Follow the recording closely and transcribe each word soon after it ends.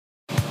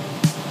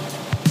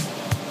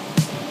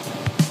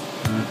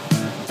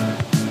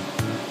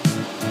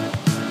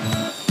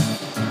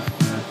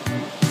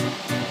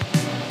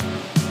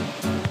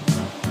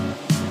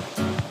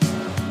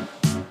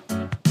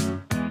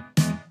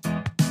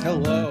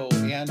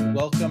and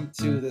welcome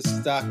to the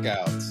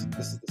Stockout.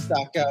 This is the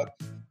Stockout.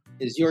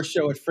 It is your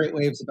show at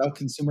FreightWaves about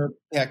consumer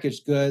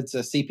packaged goods,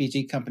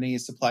 CPG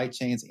companies, supply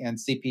chains, and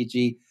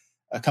CPG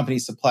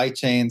companies' supply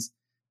chains.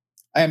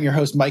 I am your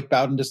host, Mike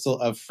Bowdendistel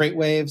of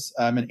FreightWaves.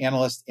 I'm an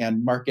analyst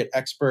and market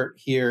expert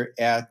here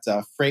at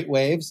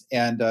FreightWaves.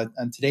 And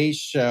on today's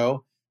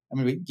show, I'm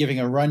going to be giving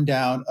a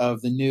rundown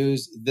of the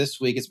news this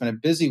week. It's been a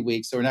busy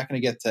week, so we're not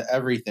going to get to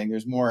everything.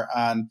 There's more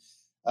on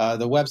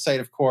the website,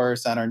 of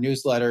course, on our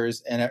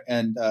newsletters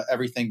and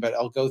everything, but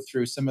I'll go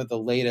through some of the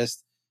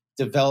latest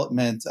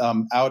development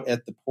out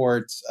at the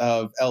ports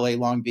of LA,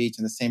 Long Beach,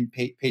 and the San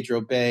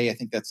Pedro Bay. I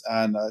think that's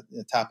on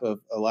the top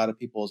of a lot of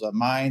people's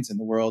minds in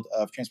the world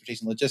of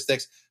transportation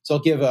logistics. So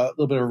I'll give a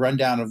little bit of a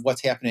rundown of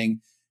what's happening,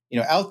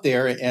 out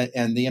there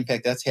and the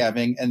impact that's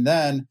having, and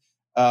then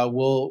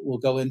we'll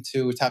go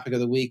into a topic of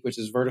the week, which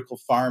is vertical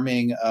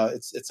farming.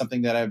 It's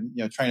something that I'm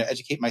trying to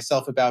educate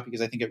myself about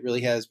because I think it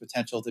really has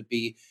potential to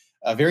be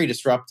very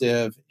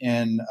disruptive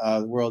in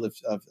the world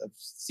of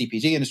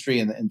CPG industry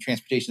and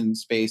transportation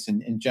space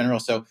and in general.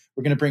 So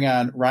we're going to bring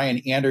on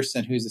Ryan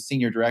Anderson, who's the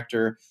Senior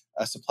Director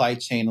of Supply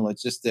Chain and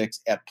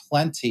Logistics at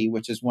Plenty,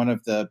 which is one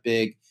of the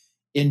big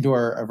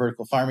indoor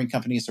vertical farming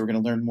companies. So we're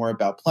going to learn more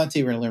about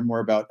Plenty. We're going to learn more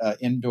about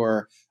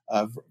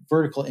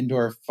vertical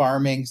indoor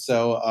farming.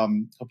 So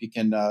hope you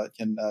can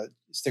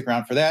stick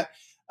around for that.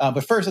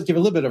 But first, I'll give a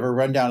little bit of a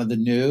rundown of the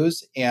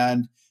news.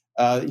 And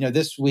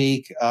this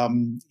week,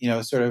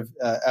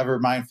 ever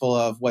mindful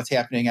of what's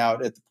happening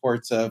out at the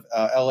ports of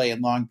LA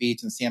and Long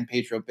Beach and San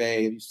Pedro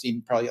Bay. You've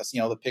seen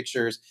all the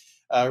pictures.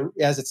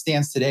 As it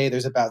stands today,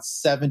 there's about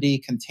 70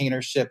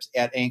 container ships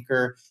at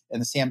anchor in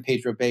the San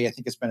Pedro Bay. I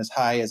think it's been as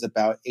high as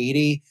about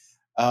 80.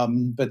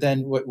 But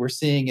then what we're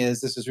seeing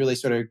is this is really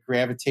sort of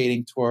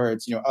gravitating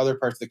towards other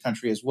parts of the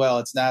country as well.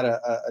 It's not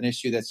an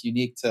issue that's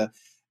unique to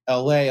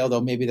LA,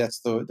 although maybe that's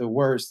the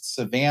worst.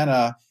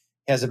 Savannah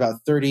has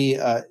about 30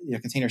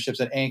 container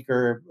ships at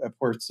anchor.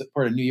 Port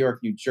of New York,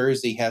 New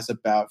Jersey has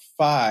about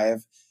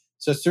 5.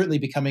 So it's certainly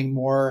becoming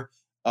more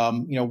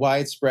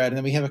widespread. And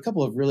then we have a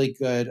couple of really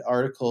good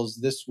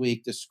articles this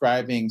week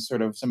describing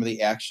sort of some of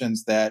the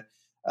actions that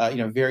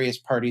various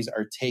parties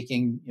are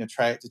taking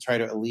try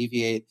to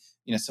alleviate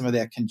some of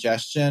that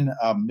congestion.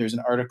 There's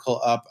an article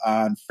up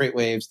on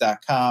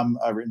freightwaves.com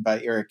written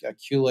by Eric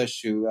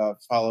Kulish, who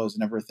follows a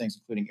number of things,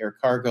 including air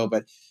cargo.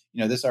 But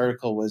this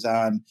article was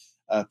on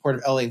Port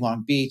of LA,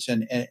 Long Beach,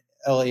 and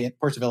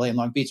ports of LA and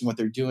Long Beach, and what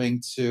they're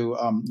doing to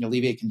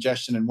alleviate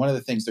congestion. And one of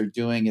the things they're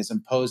doing is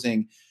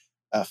imposing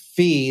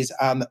fees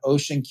on the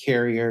ocean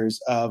carriers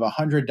of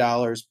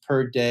 $100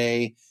 per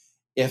day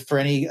if for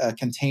any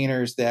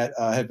containers that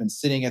have been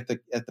sitting at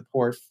the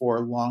port for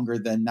longer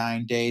than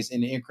 9 days,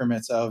 in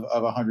increments of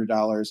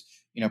 $100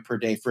 per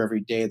day for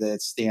every day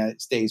that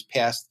it stays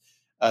past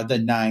the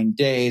 9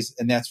 days.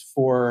 And that's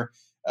for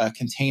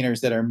containers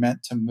that are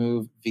meant to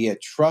move via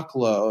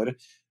truckload.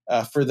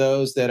 For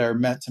those that are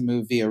meant to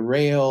move via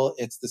rail,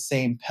 it's the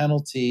same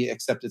penalty,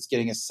 except it's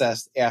getting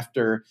assessed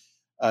after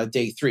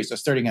day 3. So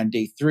starting on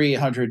day 3,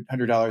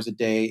 $100 a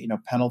day,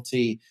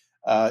 penalty,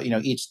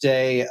 each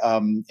day.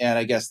 And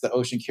I guess the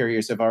ocean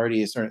carriers have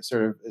already sort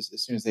of as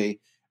soon as they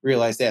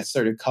realized that,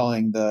 started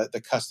calling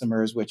the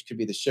customers, which could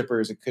be the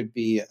shippers, it could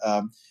be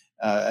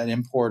an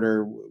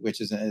importer, which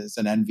is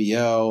an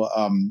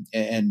NVO,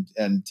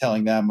 and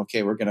telling them,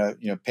 okay, we're going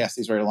to pass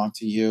these right along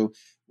to you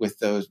with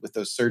those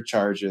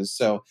surcharges.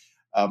 So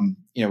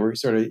we're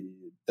sort of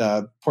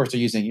the ports are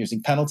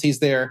using penalties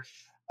there.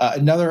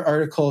 Another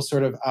article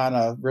sort of on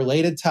a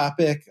related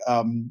topic,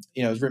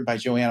 is written by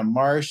Joanna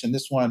Marsh, and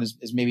this one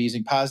is maybe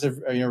using positive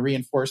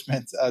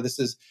reinforcement. This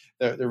is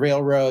the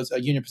railroads,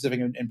 Union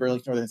Pacific and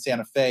Burlington Northern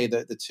Santa Fe,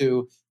 the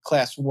two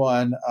Class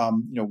 1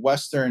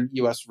 Western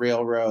U.S.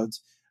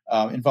 railroads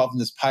involved in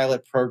this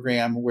pilot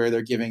program where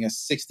they're giving a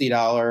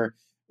 $60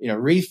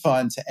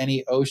 refund to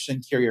any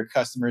ocean carrier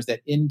customers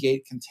that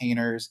in-gate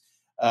containers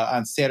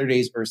on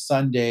Saturdays or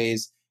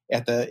Sundays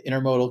at the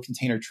Intermodal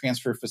Container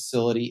Transfer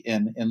Facility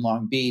in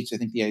Long Beach. I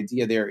think the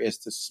idea there is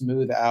to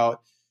smooth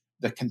out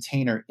the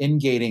container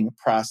in-gating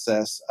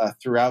process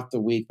throughout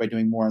the week by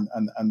doing more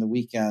on the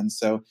weekends.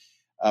 So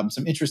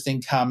some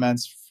interesting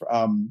comments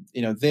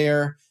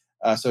there.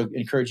 So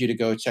encourage you to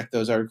go check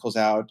those articles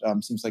out.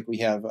 Seems like we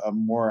have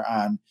more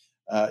on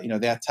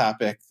that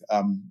topic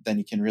than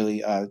you can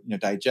really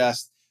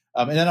digest.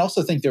 And then I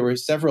also think there were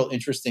several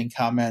interesting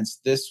comments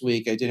this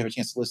week. I did have a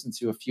chance to listen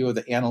to a few of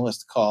the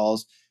analyst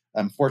calls.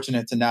 I'm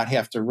fortunate to not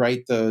have to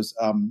write those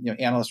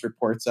analyst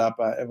reports up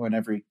when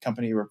every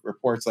company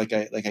reports like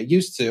I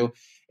used to.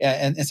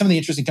 And some of the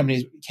interesting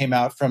companies came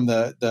out from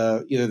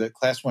the either the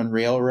Class 1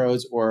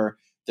 railroads or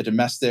the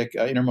domestic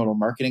intermodal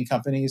marketing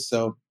companies.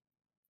 So,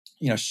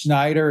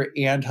 Schneider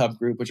and Hub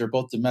Group, which are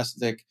both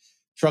domestic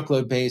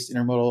truckload-based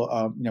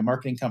intermodal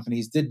marketing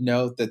companies, did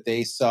note that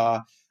they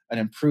saw an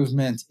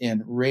improvement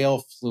in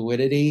rail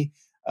fluidity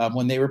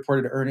when they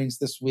reported earnings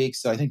this week.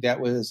 So I think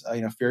that was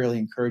fairly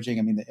encouraging.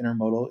 I mean, the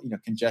intermodal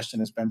congestion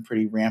has been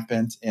pretty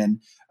rampant in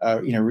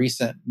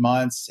recent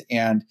months,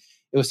 and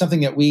it was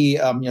something that we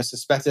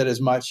suspected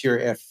as much here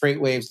at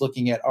FreightWaves,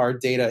 looking at our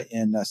data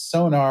in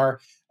Sonar,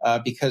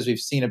 because we've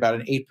seen about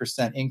an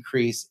 8%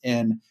 increase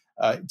in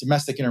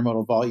domestic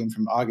intermodal volume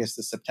from August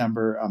to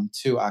September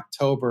to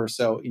October.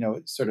 So,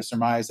 sort of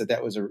surmised that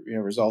that was a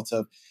result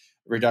of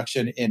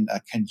reduction in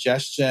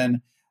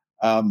congestion.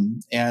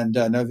 And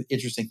another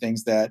interesting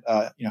things that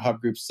Hub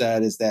Group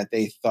said is that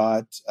they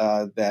thought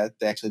that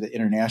actually the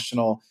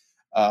international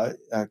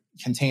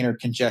container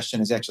congestion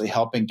is actually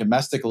helping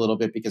domestic a little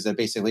bit, because it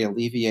basically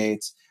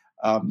alleviates,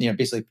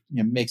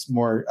 makes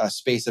more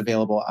space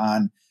available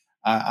on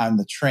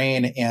the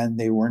train. And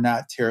they were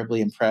not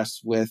terribly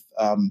impressed with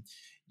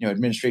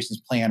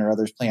administration's plan or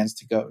others' plans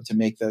to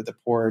make the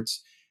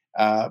ports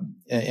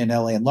in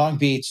LA and Long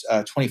Beach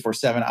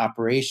 24/7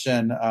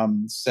 operation.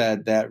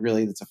 Said that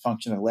really it's a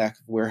function of lack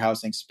of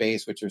warehousing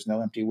space, which there's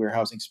no empty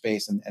warehousing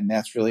space, and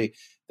that's really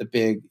the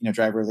big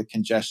driver of the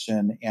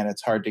congestion. And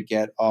it's hard to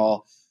get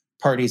all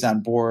parties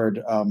on board,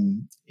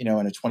 in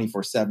a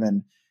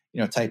 24/7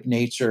 type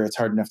nature. It's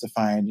hard enough to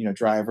find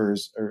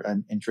drivers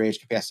and drayage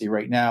capacity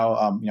right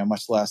now,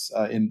 much less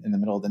in the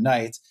middle of the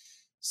night.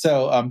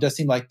 So does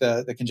seem like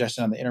the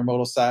congestion on the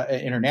intermodal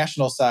side,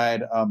 international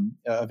side of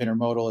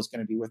intermodal is going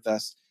to be with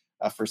us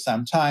for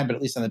some time. But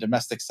at least on the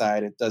domestic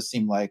side, it does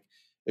seem like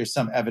there's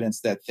some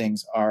evidence that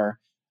things are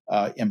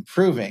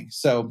improving.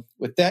 So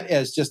with that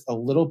as just a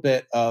little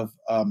bit of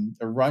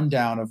a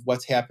rundown of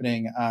what's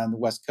happening on the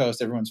West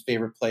Coast, everyone's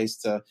favorite place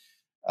to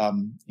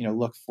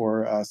look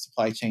for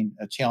supply chain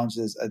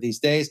challenges these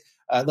days.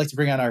 I'd like to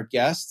bring on our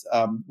guest,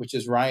 which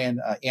is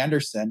Ryan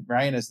Anderson.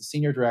 Ryan is the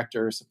Senior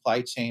Director of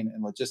Supply Chain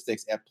and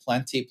Logistics at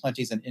Plenty.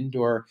 Plenty is an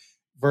indoor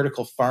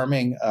vertical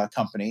farming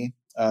company.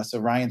 So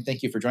Ryan,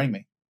 thank you for joining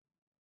me.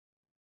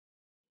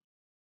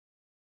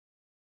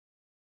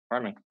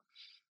 Farming.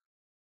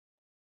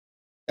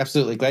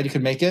 Absolutely. Glad you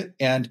could make it.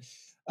 And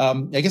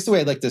I guess the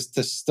way I'd like to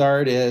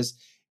start is,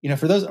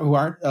 for those who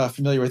aren't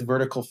familiar with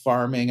vertical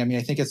farming, I mean,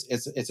 I think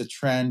it's a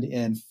trend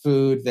in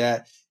food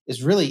that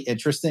is really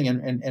interesting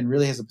and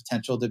really has a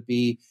potential to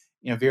be,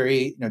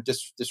 very,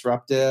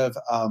 disruptive.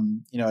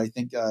 I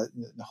think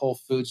Whole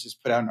Foods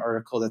just put out an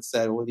article that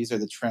said, well, these are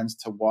the trends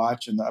to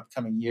watch in the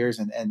upcoming years.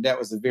 And that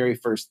was the very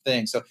first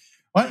thing. So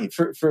why don't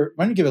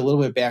you give a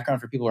little bit of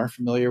background for people who aren't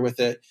familiar with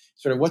it,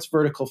 sort of what's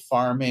vertical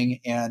farming,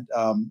 and,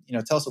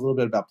 tell us a little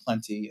bit about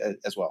Plenty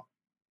as well.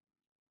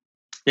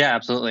 Yeah,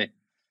 absolutely.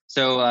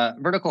 So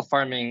vertical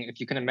farming, if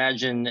you can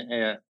imagine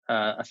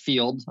a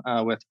field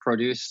with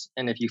produce,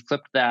 and if you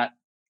flipped that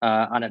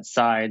on its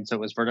side, so it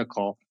was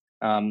vertical,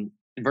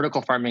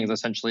 vertical farming is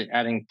essentially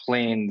adding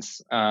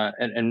planes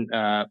and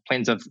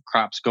planes of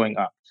crops going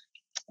up.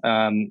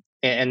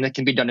 And that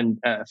can be done in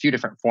a few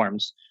different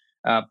forms.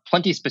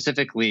 Plenty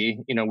specifically,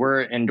 we're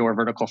an indoor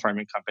vertical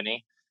farming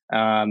company.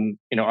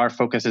 Our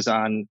focus is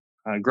on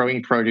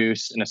growing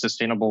produce in a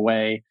sustainable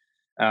way,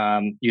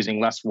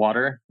 using less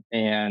water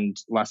and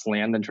less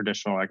land than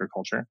traditional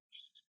agriculture,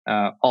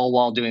 all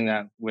while doing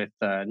that with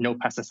no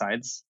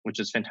pesticides, which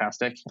is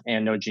fantastic,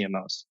 and no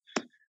GMOs.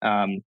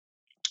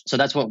 So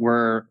that's what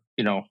we're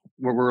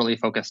really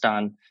focused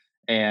on.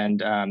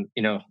 And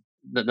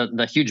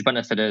the huge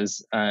benefit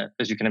is,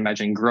 as you can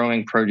imagine,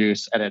 growing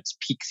produce at its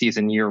peak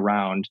season year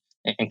round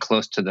and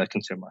close to the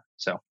consumer.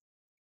 So.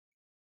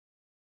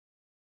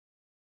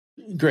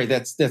 Great.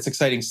 That's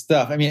exciting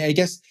stuff. I mean, I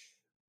guess,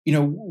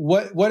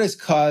 what has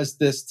caused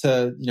this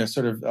to,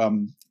 sort of,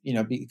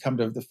 come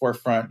to the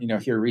forefront,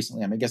 here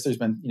recently? I mean, I guess there's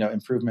been,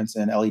 improvements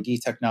in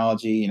LED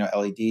technology,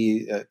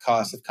 LED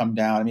costs have come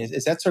down. I mean,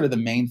 is that sort of the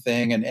main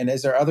thing? And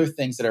is there other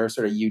things that are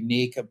sort of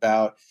unique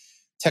about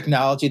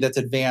technology that's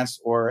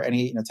advanced, or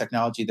any,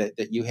 technology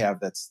that you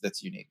have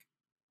that's unique?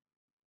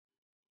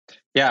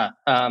 Yeah.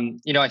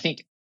 I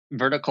think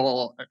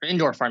vertical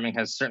indoor farming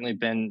has certainly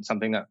been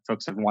something that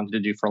folks have wanted to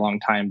do for a long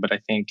time, but I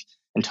think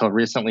until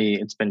recently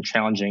it's been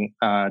challenging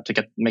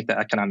to make the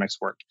economics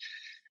work.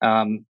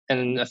 And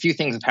a few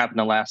things have happened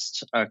in the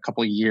last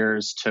couple of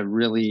years to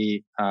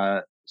really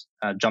jumpstart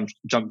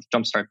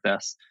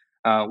this.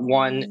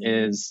 One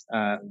is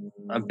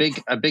a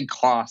big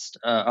cost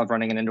of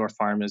running an indoor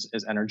farm is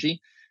energy,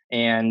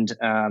 and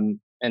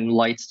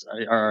lights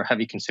are a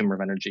heavy consumer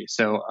of energy.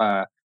 So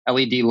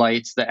LED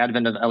lights, the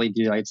advent of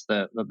LED lights,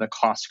 the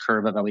cost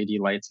curve of LED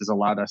lights has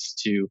allowed us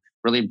to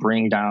really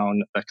bring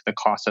down the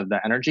cost of the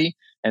energy.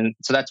 And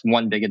so that's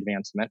one big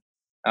advancement.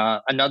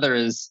 Another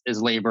is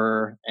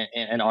labor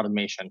and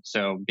automation.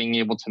 So being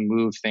able to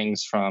move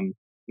things from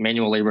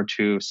manual labor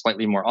to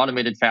slightly more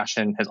automated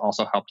fashion has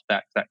also helped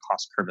that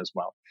cost curve as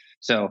well.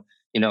 So,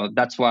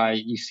 that's why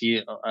you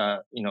see, a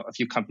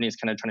few companies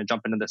kind of trying to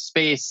jump into this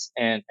space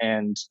and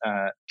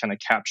kind of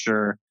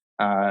capture.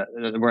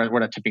 We're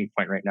at a tipping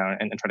point right now,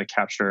 and try to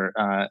capture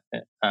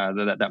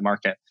that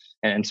market,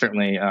 and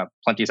certainly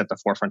Plenty is at the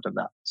forefront of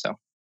that. So,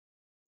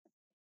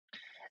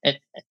 and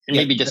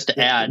maybe just to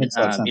add,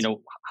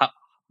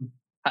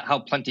 how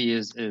Plenty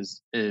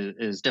is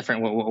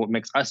different. What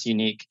makes us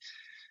unique?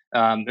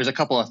 There's a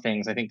couple of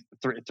things. I think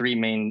three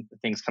main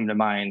things come to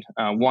mind.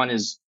 One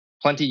is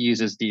Plenty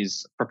uses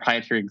these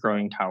proprietary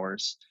growing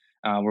towers.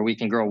 where we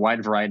can grow a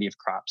wide variety of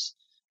crops.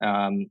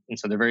 And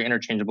so they're very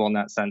interchangeable in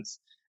that sense.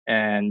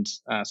 And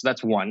so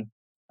that's one.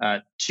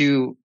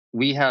 Two,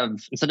 we have,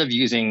 instead of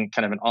using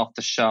kind of an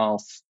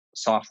off-the-shelf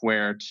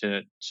software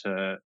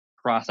to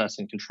process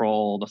and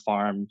control the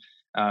farm,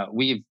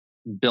 we've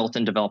built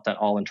and developed that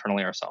all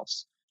internally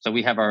ourselves. So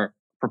we have our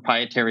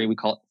proprietary, we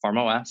call it Farm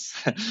OS,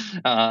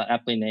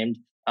 aptly named,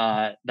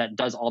 that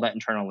does all that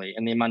internally.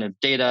 And the amount of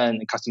data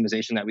and the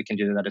customization that we can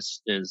do to that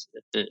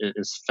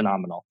is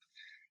phenomenal.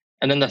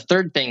 And then the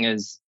third thing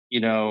is,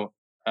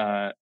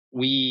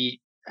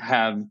 we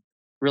have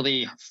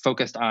really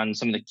focused on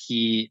some of the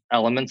key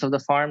elements of the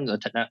farm, the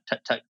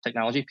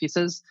technology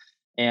pieces.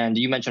 And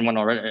you mentioned one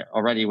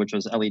already, which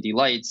was LED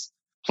lights.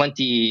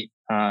 Plenty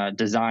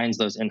designs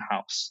those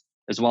in-house,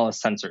 as well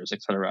as sensors,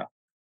 et cetera.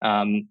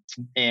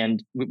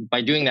 And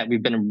by doing that,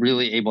 we've been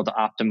really able to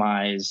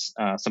optimize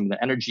some of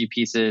the energy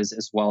pieces,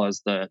 as well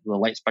as the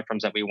light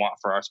spectrums that we want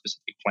for our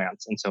specific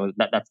plants. And so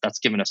that's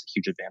given us a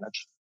huge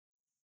advantage.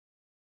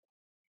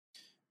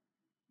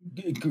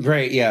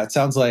 Great. Yeah, it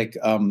sounds like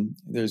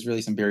there's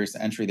really some barriers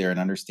to entry there, and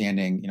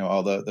understanding,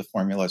 all the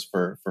formulas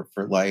for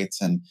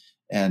lights and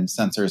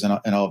sensors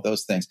and all of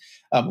those things.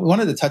 We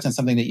wanted to touch on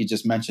something that you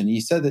just mentioned.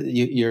 You said that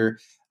you're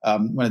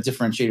one of the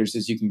differentiators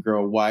is you can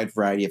grow a wide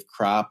variety of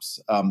crops.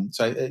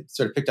 So I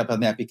sort of picked up on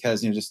that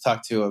because just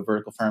talked to a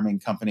vertical farming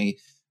company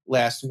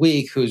last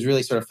week who's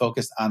really sort of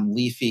focused on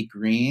leafy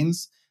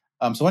greens.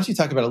 So why don't you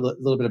talk about a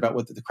little bit about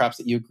what the crops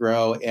that you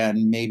grow,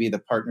 and maybe the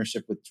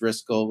partnership with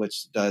Driscoll,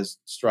 which does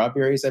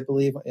strawberries, I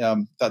believe.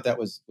 Thought that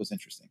was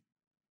interesting.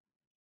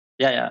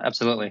 Yeah,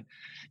 absolutely.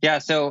 Yeah,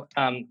 so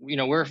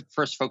we're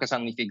first focused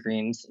on leafy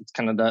greens. It's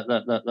kind of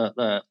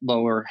the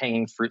lower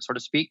hanging fruit, so to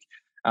speak,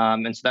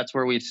 and so that's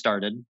where we've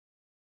started,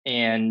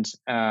 and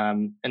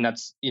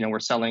that's we're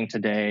selling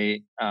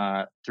today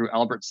through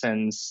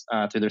Albertsons,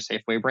 through their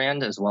Safeway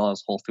brand, as well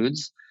as Whole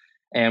Foods,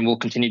 and we'll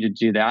continue to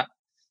do that.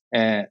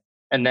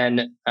 And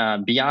then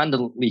beyond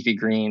the leafy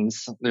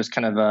greens, there's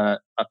kind of a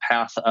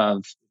path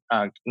of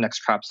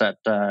next crops that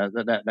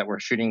we're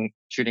shooting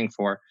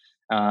for.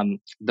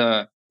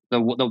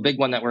 The big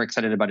one that we're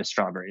excited about is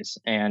strawberries,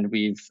 and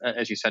we've,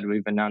 as you said,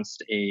 we've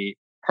announced a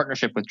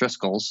partnership with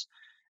Driscoll's,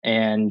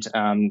 and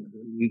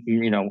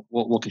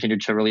we'll continue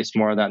to release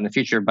more of that in the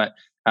future. But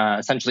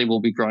essentially,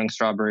 we'll be growing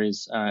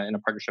strawberries in a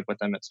partnership with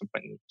them at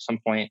some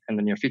point in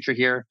the near future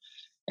here.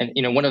 And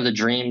one of the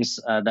dreams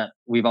that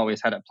we've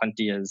always had at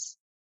Plenty is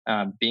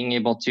being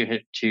able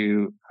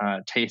to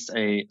taste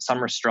a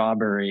summer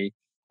strawberry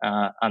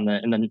in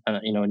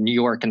New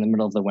York in the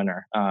middle of the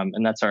winter,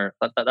 and that's a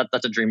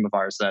dream of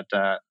ours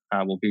that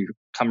will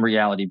become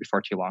reality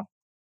before too long.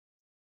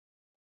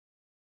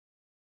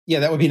 Yeah,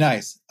 that would be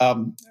nice.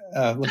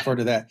 Look forward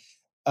to that.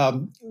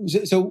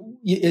 So,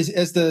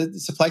 as the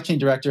supply chain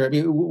director, I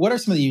mean, what are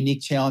some of the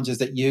unique challenges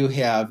that you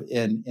have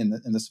in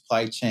the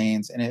supply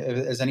chains, and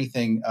has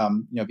anything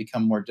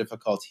become more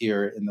difficult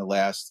here in the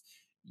last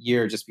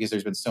year, just because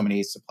there's been so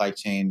many supply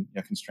chain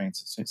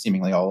constraints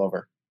seemingly all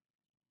over?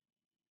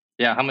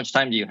 Yeah, how much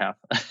time do you have?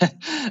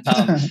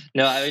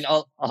 No, I mean,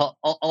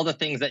 all the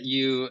things that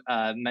you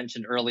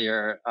mentioned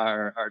earlier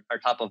are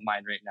top of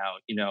mind right now.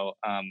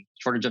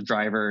 Shortage of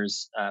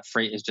drivers,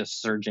 freight is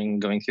just surging.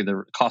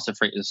 The cost of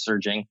freight is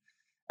surging.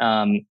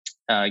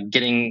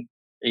 Getting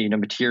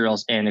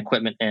materials and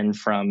equipment in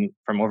from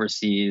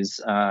overseas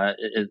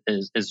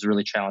is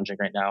really challenging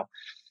right now.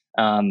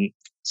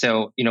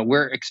 So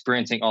we're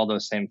experiencing all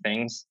those same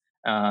things.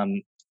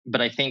 But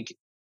I think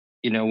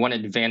one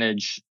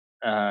advantage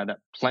that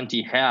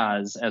Plenty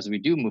has as we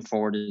do move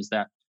forward is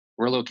that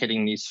we're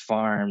locating these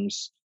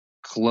farms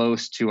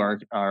close to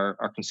our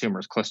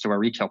consumers, close to our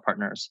retail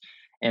partners.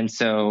 And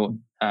so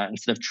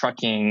instead of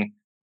trucking,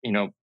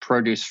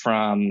 produce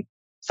from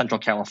Central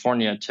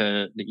California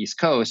to the East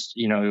Coast,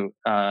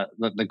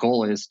 the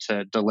goal is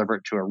to deliver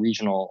it to a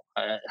regional,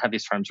 have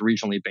these farms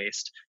regionally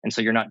based. And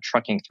so you're not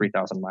trucking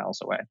 3,000 miles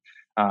away.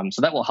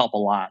 So that will help a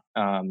lot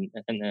in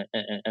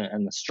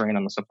the strain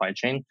on the supply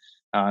chain.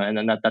 And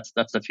then that's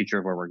the future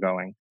of where we're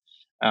going.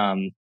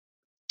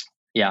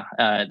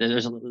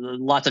 There's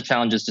lots of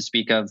challenges to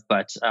speak of,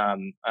 but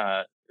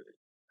I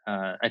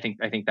think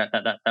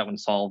that one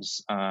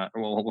solves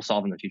will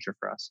solve in the future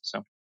for us.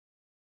 So.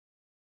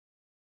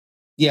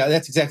 Yeah,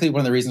 that's exactly one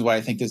of the reasons why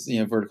I think this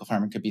vertical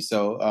farming could be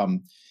so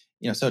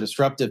so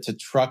disruptive to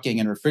trucking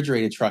and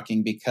refrigerated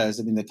trucking, because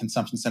the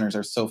consumption centers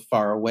are so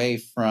far away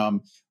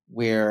from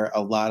where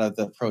a lot of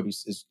the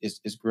produce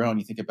is grown.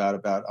 You think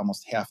about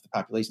almost half the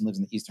population lives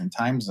in the Eastern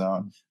time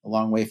zone, a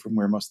long way from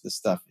where most of the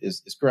stuff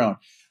is grown.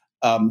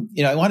 I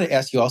wanted to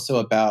ask you also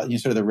about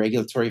sort of the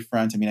regulatory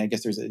front. I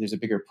guess there's a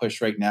bigger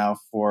push right now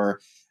for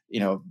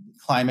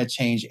climate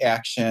change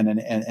action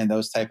and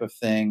those type of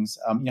things.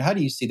 How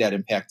do you see that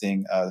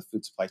impacting the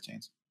food supply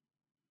chains?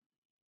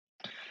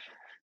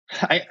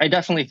 I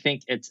definitely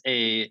think it's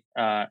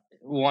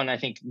one. I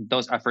think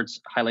those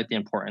efforts highlight the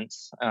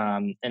importance,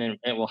 and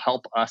it will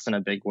help us in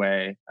a big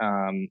way.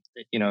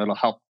 It'll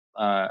help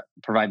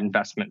provide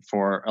investment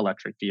for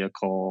electric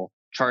vehicle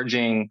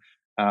charging,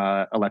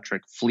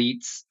 electric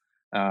fleets,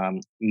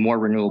 more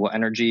renewable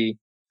energy.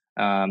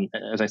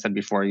 As I said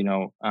before,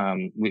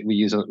 we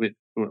use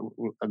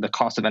the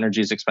cost of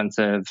energy is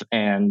expensive,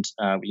 and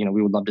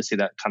we would love to see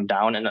that come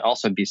down and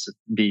also be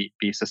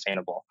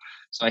sustainable.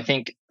 So I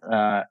think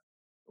that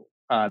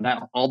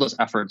all those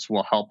efforts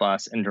will help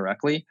us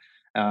indirectly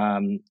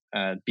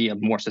be a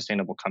more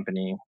sustainable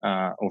company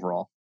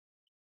overall.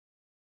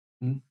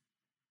 Mm-hmm.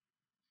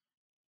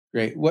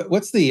 Great.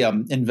 What's the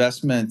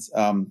investment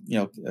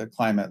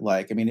climate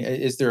like? I mean,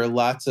 is there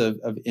lots of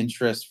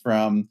interest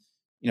from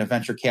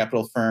venture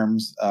capital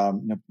firms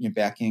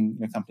backing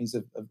companies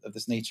of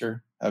this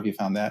nature? How have you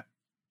found that?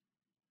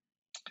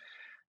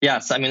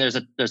 Yes, I mean there's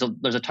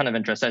a ton of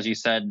interest, as you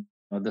said.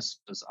 This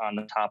was on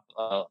the top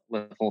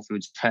with Whole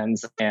Foods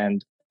trends,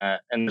 and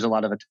there's a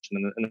lot of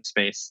attention in the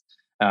space,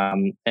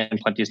 and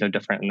Plenty is no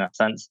different in that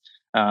sense.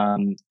 I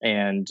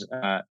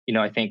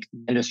think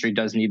industry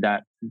does need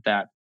that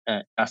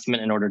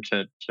investment in order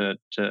to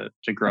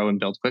grow and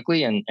build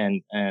quickly, and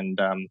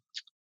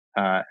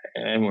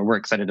we're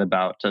excited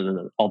about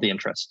all the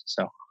interest.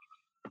 So.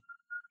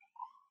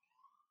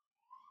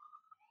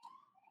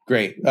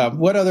 Great.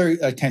 What other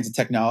kinds of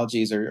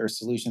technologies or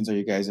solutions are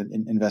you guys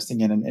investing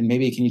in? And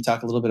maybe can you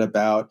talk a little bit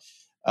about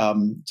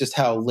just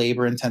how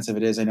labor intensive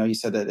it is? I know you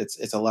said that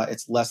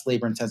it's less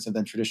labor intensive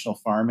than traditional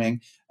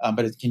farming,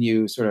 but can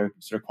you sort of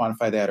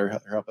quantify that or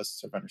help us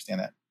sort of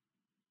understand that?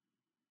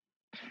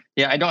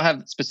 Yeah, I don't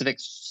have specific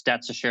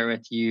stats to share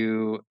with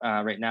you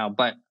right now,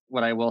 but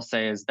what I will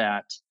say is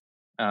that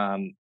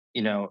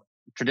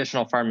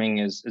traditional farming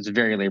is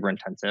very labor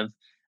intensive.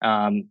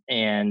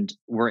 And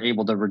we're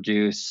able to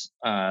reduce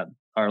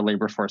our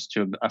labor force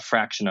to a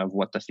fraction of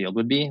what the field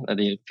would be,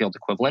 the field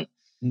equivalent.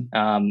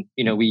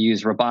 We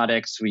use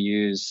robotics, we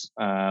use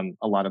a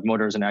lot of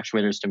motors and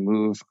actuators to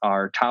move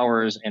our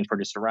towers and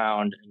produce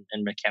around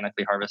and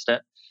mechanically harvest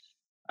it.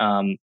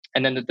 And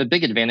then the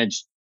big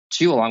advantage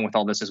too, along with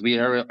all this, is we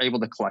are able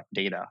to collect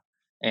data.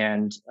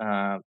 And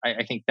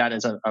I think that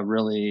is a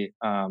really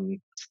a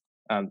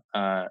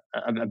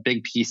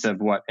big piece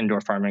of what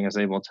indoor farming is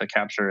able to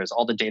capture is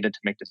all the data to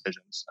make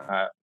decisions.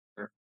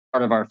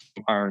 Part of our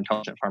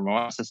intelligent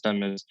farm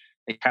system is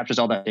it captures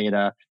all that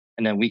data,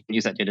 and then we can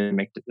use that data to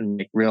make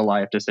real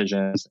life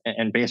decisions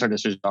and base our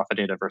decisions off of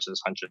data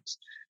versus hunches.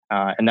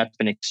 And that's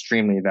been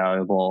extremely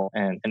valuable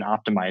and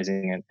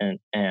optimizing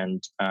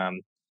and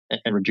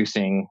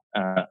reducing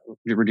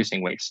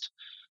waste.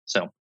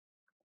 So.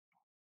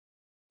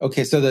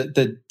 Okay, so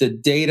the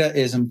data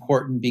is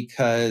important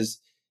because.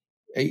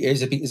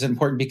 Is it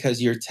important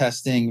because you're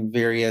testing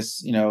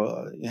various,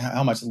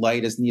 how much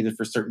light is needed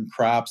for certain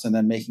crops, and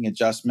then making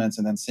adjustments,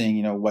 and then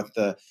seeing, what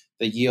the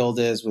yield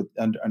is with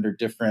under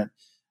different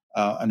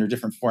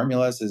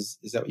formulas? Is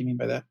that what you mean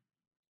by that?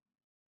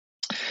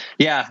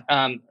 Yeah,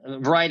 a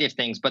variety of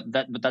things, but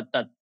that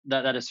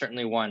is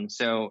certainly one.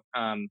 So,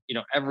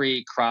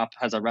 every crop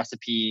has a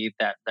recipe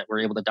that we're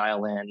able to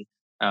dial in,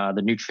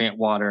 the nutrient,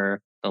 water,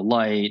 the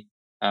light.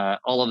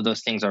 All of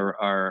those things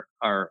are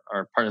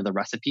part of the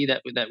recipe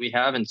that we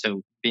have, and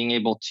so being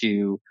able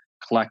to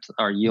collect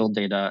our yield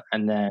data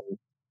and then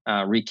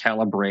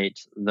recalibrate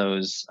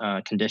those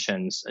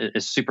conditions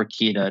is super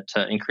key to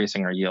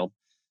increasing our yield.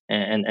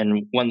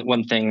 And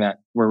one thing that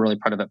we're really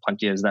proud of at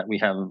Plenty is that we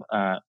have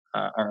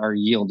our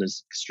yield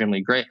is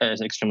extremely good,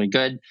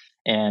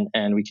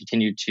 and we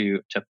continue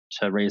to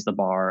raise the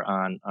bar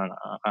on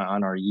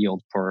our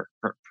yield per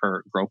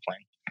grow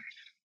plane.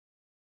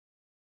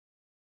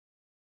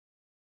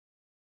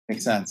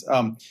 Makes sense.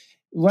 I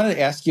wanted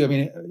to ask you, I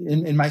mean,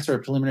 in my sort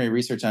of preliminary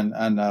research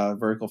on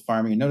vertical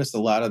farming, I noticed a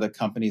lot of the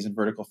companies in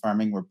vertical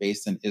farming were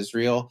based in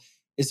Israel.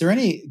 Is there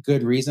any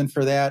good reason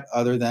for that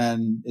other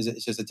than is it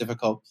just a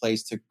difficult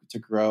place to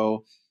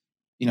grow,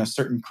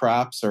 certain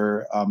crops,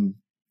 or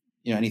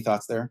any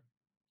thoughts there?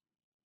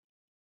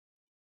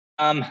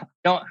 I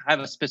don't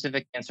have a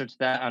specific answer to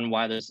that on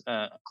why there's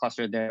a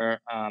cluster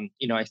there. I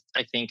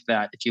think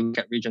that if you look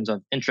at regions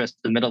of interest,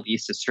 the Middle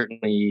East is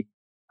certainly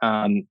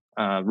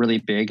really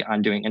big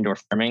on doing indoor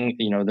farming.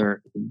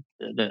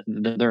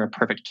 They're a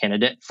perfect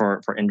candidate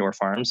for indoor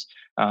farms.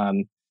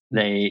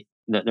 They're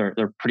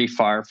pretty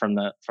far from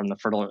the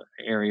fertile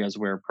areas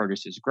where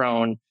produce is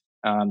grown.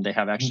 They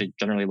have actually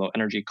generally low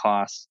energy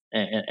costs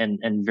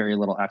and very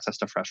little access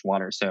to fresh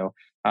water. So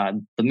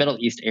the Middle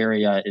East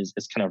area is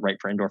kind of right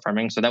for indoor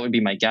farming. So that would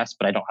be my guess,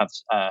 but I don't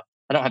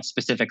have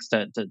specifics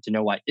to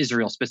know why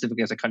Israel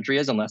specifically as a country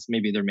is, unless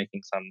maybe they're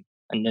making some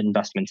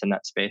investments in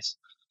that space.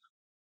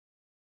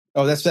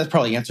 Oh, that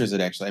probably answers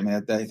it. Actually, I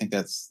mean, I think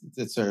that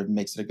sort of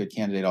makes it a good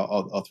candidate.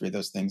 All three of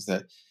those things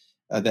that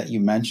you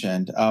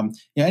mentioned.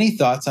 Any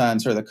thoughts on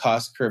sort of the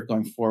cost curve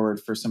going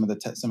forward for some of the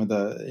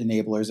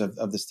enablers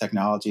of this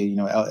technology?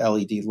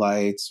 LED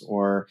lights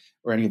or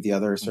any of the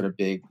other sort of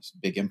big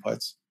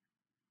inputs.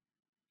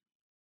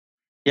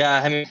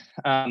 Yeah, I mean,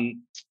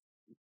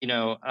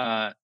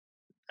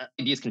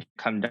 LEDs can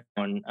come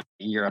down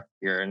year after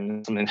year,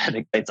 and something that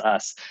excites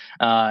us.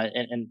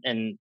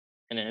 And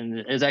and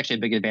it is actually a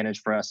big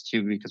advantage for us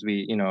too, because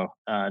we,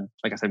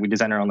 like I said, we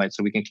design our own lights,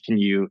 so we can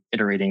continue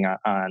iterating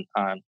on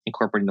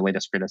incorporating the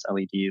latest, greatest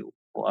LED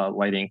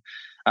lighting,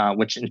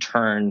 which in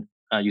turn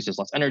uses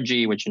less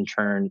energy, which in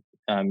turn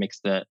makes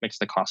the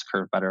cost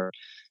curve better.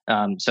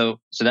 So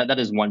that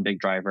is one big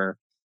driver.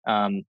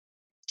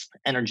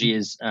 Energy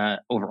is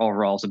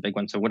overall is a big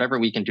one. So whatever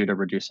we can do to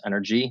reduce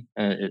energy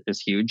is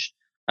huge.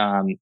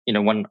 One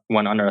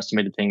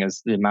underestimated thing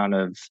is the amount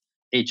of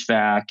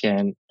HVAC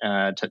and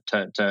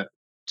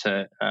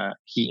to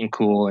heat and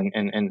cool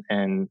and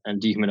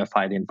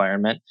dehumidify the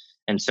environment.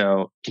 And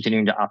so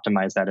continuing to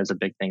optimize that is a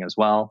big thing as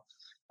well.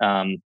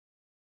 And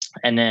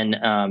then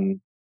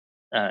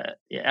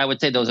I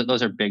would say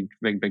those are big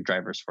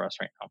drivers for us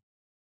right now.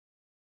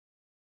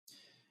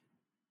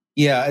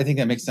 Yeah, I think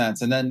that makes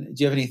sense. And then,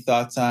 do you have any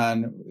thoughts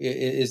on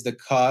is the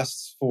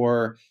costs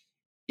for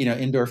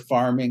indoor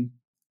farming?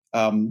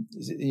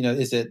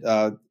 Is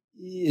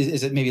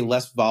it maybe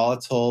less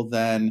volatile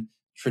than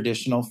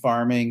traditional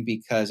farming?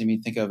 Because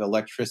think of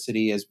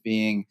electricity as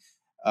being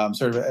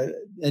sort of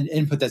an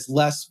input that's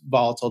less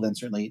volatile than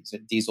certainly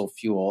diesel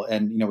fuel,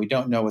 and we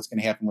don't know what's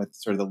going to happen with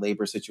sort of the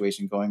labor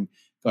situation going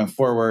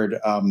forward.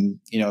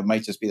 It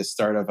might just be the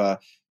start of a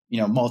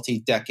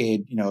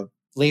multi-decade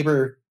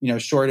labor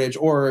shortage,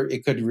 or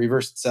it could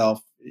reverse itself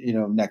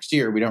next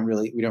year. We don't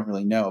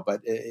really know.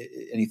 But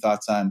any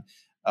thoughts on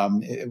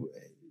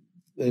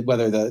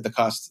whether the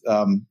cost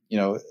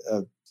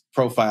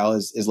profile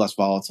is less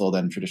volatile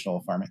than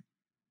traditional farming?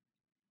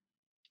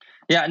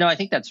 Yeah, no, I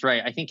think that's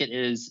right. I think it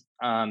is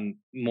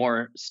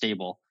more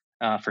stable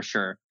for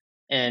sure.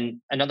 And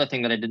another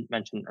thing that I didn't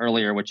mention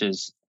earlier, which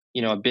is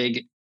a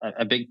big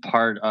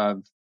part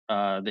of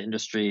the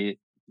industry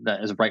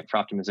that is ripe for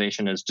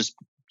optimization, is just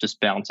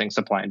balancing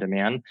supply and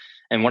demand.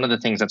 And one of the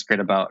things that's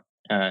great about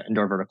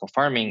indoor vertical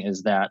farming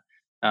is that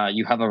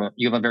you have a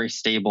very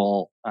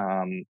stable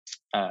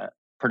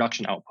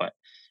production output,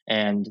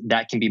 and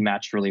that can be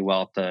matched really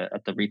well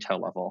at the retail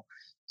level.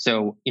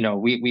 So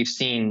we've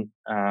seen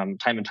time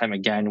and time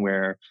again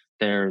where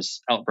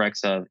there's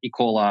outbreaks of E.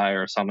 coli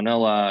or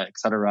Salmonella, et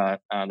cetera.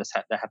 That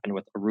happened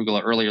with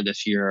arugula earlier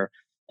this year,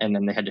 and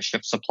then they had to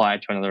shift supply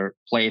to another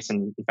place.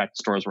 And in fact,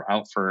 stores were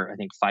out for, I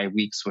think, 5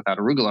 weeks without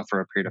arugula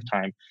for a period of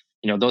time.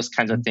 Those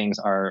kinds of things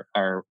are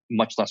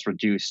much less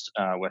reduced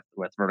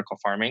with vertical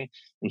farming,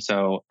 and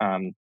so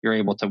you're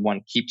able to,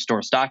 one, keep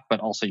store stock, but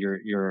also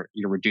you're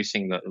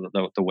reducing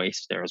the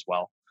waste there as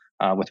well,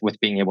 with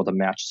being able to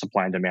match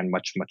supply and demand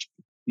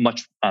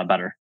much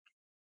better.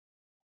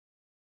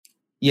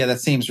 Yeah, that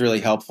seems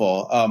really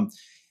helpful. I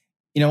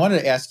wanted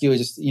to ask you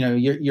just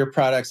your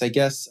products. I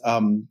guess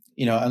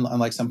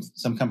unlike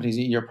some companies,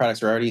 your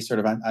products are already sort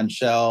of on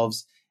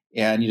shelves,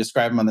 and you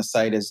describe them on the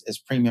site as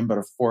premium but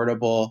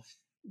affordable.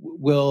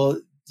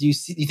 Do you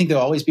think they'll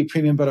always be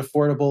premium but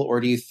affordable, or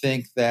do you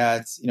think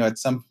that at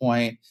some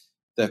point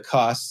the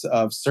costs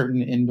of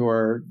certain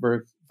indoor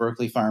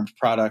vertically farmed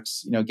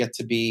products get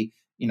to be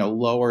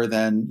lower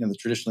than the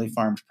traditionally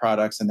farmed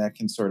products, and that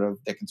can sort of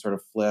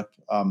flip?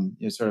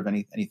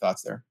 Any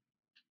thoughts there?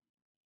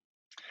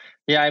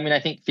 Yeah, I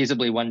think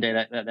feasibly one day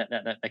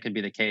that could be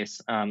the case.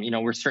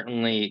 We're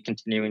certainly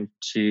continuing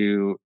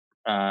to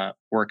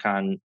work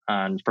on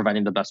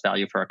providing the best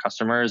value for our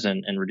customers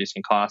and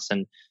reducing costs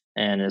and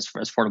as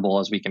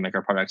affordable as we can make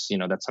our products.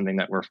 That's something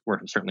that we're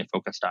certainly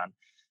focused on.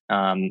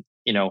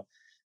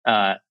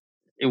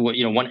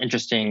 One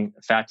interesting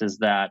fact is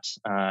that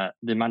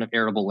the amount of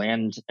arable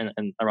land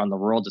around the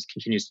world just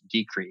continues to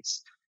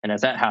decrease. And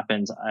as that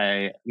happens,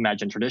 I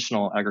imagine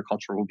traditional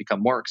agriculture will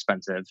become more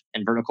expensive,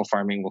 and vertical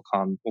farming will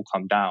come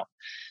down.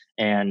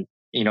 And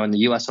in the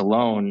U.S.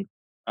 alone,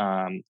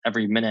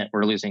 every minute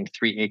we're losing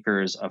 3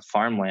 acres of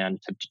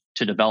farmland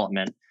to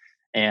development,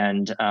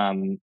 and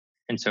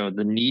so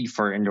the need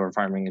for indoor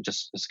farming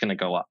is going to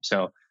go up.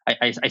 So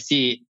I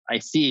see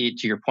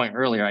to your point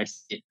earlier, I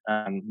see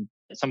at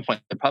some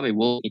point there probably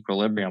will be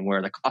equilibrium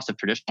where the cost of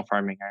traditional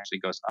farming actually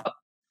goes up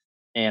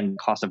and the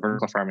cost of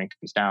vertical farming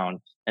comes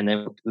down, and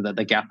then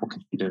the gap will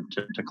continue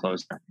to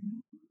close there.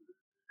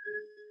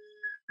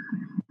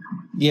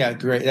 Yeah,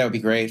 great. That would be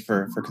great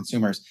for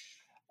consumers.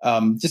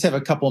 Just have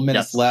a couple of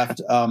minutes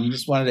left.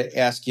 Just wanted to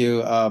ask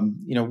you,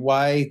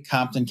 why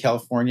Compton,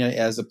 California,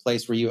 as a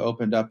place where you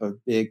opened up a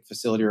big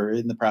facility, or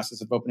in the process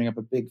of opening up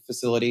a big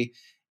facility?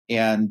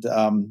 And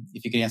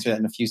if you can answer that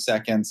in a few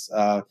seconds,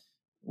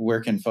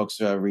 where can folks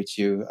reach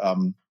you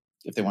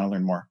if they want to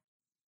learn more?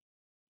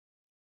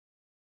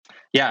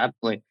 Yeah,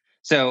 absolutely.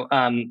 So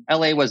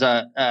LA was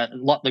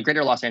the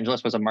greater Los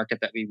Angeles was a market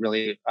that we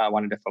really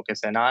wanted to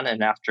focus in on.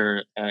 And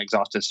after an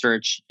exhaustive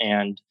search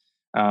and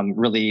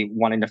really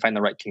wanting to find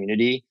the right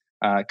community,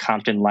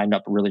 Compton lined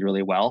up really,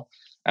 really well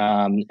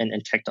and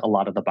ticked a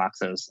lot of the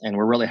boxes. And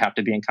we're really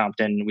happy to be in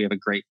Compton. We have a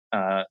great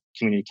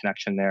community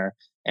connection there,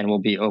 and we'll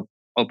be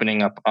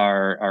opening up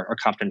our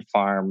Compton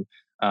farm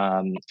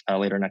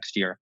later next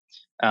year.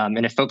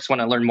 And if folks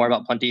want to learn more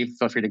about Plenty,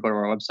 feel free to go to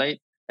our website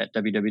at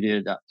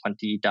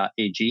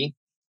www.plenty.ag.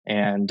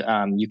 And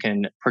you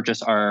can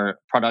purchase our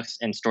products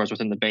in stores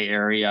within the Bay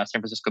Area,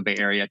 San Francisco Bay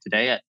Area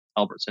today at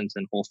Albertsons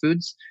and Whole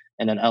Foods.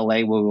 And in LA,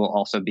 we will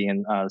also be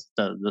in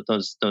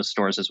those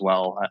stores as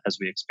well as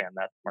we expand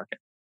that market.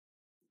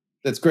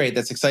 That's great.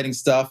 That's exciting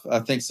stuff.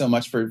 Thanks so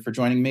much for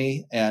joining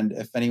me. And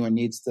if anyone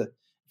needs to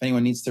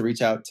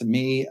reach out to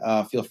me,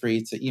 feel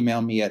free to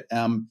email me at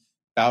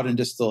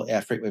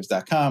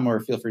mbowdendistel@freightwaves.com, or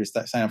feel free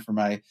to sign up for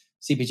my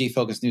CPG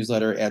focused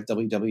newsletter at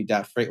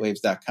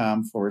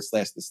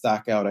www.freightwaves.com/the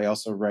stock out. I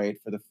also write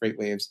for the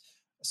FreightWaves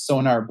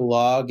Sonar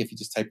blog. If you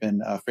just type in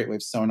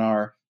FreightWaves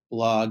Sonar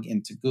blog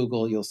into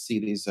Google, you'll see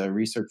these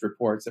research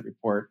reports that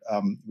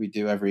we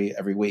do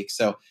every week.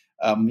 So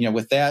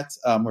with that,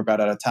 we're about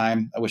out of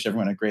time. I wish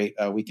everyone a great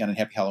weekend and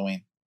happy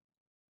Halloween.